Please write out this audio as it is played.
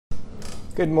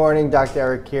Good morning, Dr.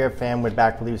 Eric here, Fanwood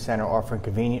Back Relief Center, offering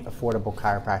convenient, affordable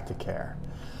chiropractic care.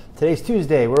 Today's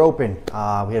Tuesday, we're open. We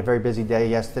had a very busy day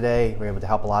yesterday. We were able to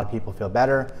help a lot of people feel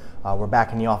better. We're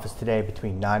back in the office today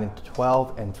between 9 and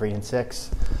 12 and 3 and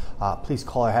 6. Please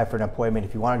call ahead for an appointment.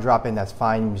 If you want to drop in, that's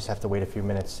fine. You just have to wait a few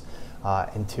minutes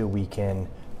until we can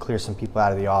clear some people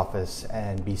out of the office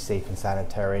and be safe and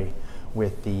sanitary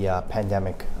with the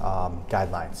pandemic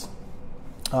guidelines.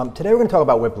 Today we're going to talk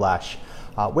about whiplash.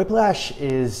 Whiplash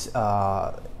is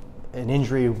an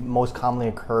injury most commonly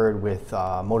occurred with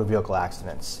motor vehicle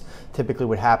accidents. Typically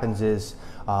what happens is,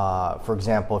 for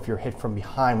example, if you're hit from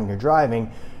behind when you're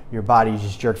driving, your body is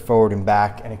just jerked forward and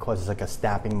back and it causes like a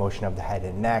snapping motion of the head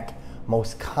and neck.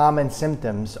 Most common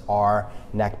symptoms are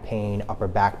neck pain, upper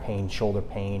back pain, shoulder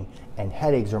pain, and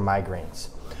headaches or migraines.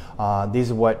 These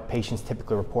are what patients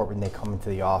typically report when they come into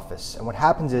the office. And what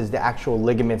happens is the actual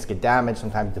ligaments get damaged.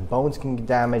 Sometimes the bones can get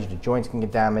damaged, the joints can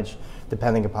get damaged,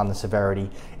 depending upon the severity.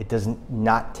 It does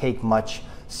not take much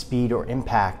speed or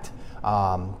impact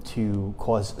to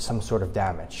cause some sort of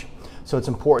damage. So it's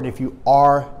important if you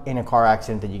are in a car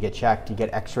accident that you get checked, you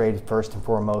get x-rayed first and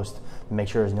foremost to make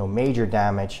sure there's no major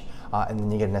damage, and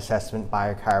then you get an assessment by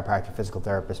a chiropractor, physical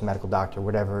therapist, medical doctor,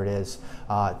 whatever it is,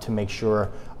 to make sure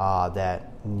that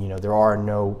there are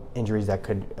no injuries that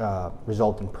could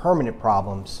result in permanent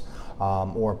problems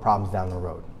or problems down the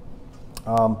road.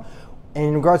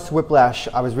 In regards to whiplash,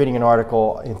 I was reading an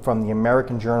article from the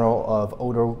American Journal of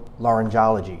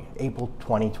Otolaryngology, April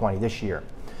 2020, this year.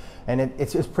 And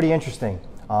it's pretty interesting.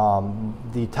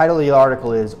 The title of the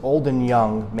article is "Old and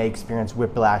Young May Experience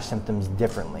Whiplash Symptoms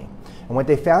Differently." And what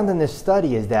they found in this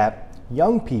study is that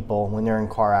young people, when they're in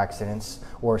car accidents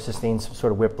or sustain some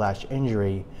sort of whiplash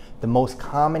injury, the most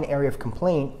common area of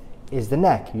complaint is the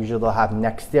neck. Usually they'll have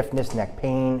neck stiffness, neck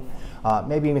pain,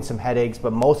 maybe even some headaches,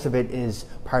 but most of it is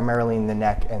primarily in the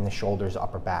neck and the shoulders,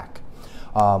 upper back,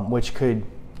 which could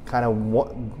kind of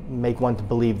make one to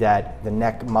believe that the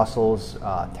neck muscles,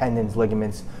 tendons,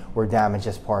 ligaments were damaged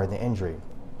as part of the injury.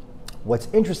 What's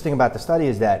interesting about the study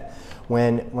is that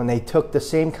when they took the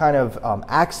same kind of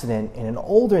accident in an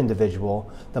older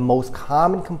individual, the most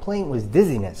common complaint was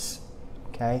dizziness.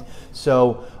 Okay,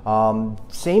 so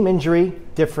same injury,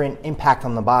 different impact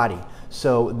on the body.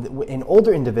 So in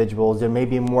older individuals, there may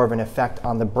be more of an effect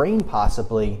on the brain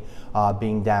possibly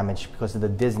being damaged because of the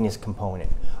dizziness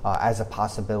component as a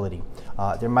possibility.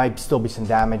 There might still be some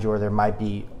damage, or there might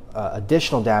be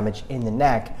additional damage in the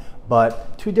neck,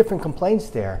 but two different complaints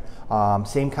there,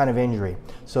 same kind of injury.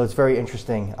 So it's very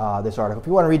interesting, this article. If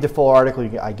you want to read the full article,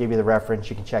 I gave you the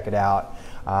reference, you can check it out.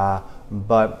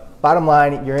 But bottom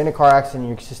line, you're in a car accident,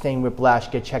 you're sustaining whiplash,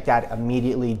 get checked out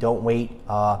immediately, don't wait.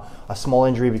 A small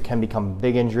injury can become a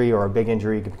big injury, or a big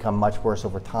injury can become much worse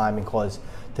over time and cause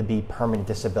to be permanent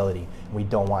disability. We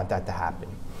don't want that to happen.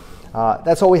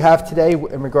 That's all we have today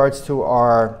in regards to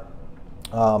our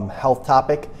health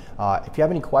topic. If you have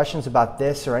any questions about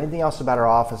this or anything else about our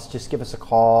office, just give us a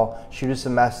call, shoot us a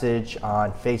message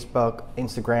on Facebook,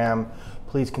 Instagram.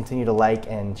 Please continue to like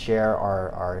and share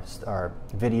our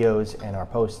videos and our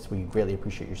posts. We greatly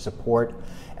appreciate your support,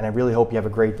 and I really hope you have a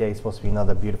great day. It's supposed to be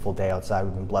another beautiful day outside.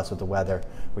 We've been blessed with the weather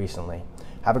recently.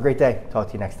 Have a great day. Talk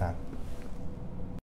to you next time.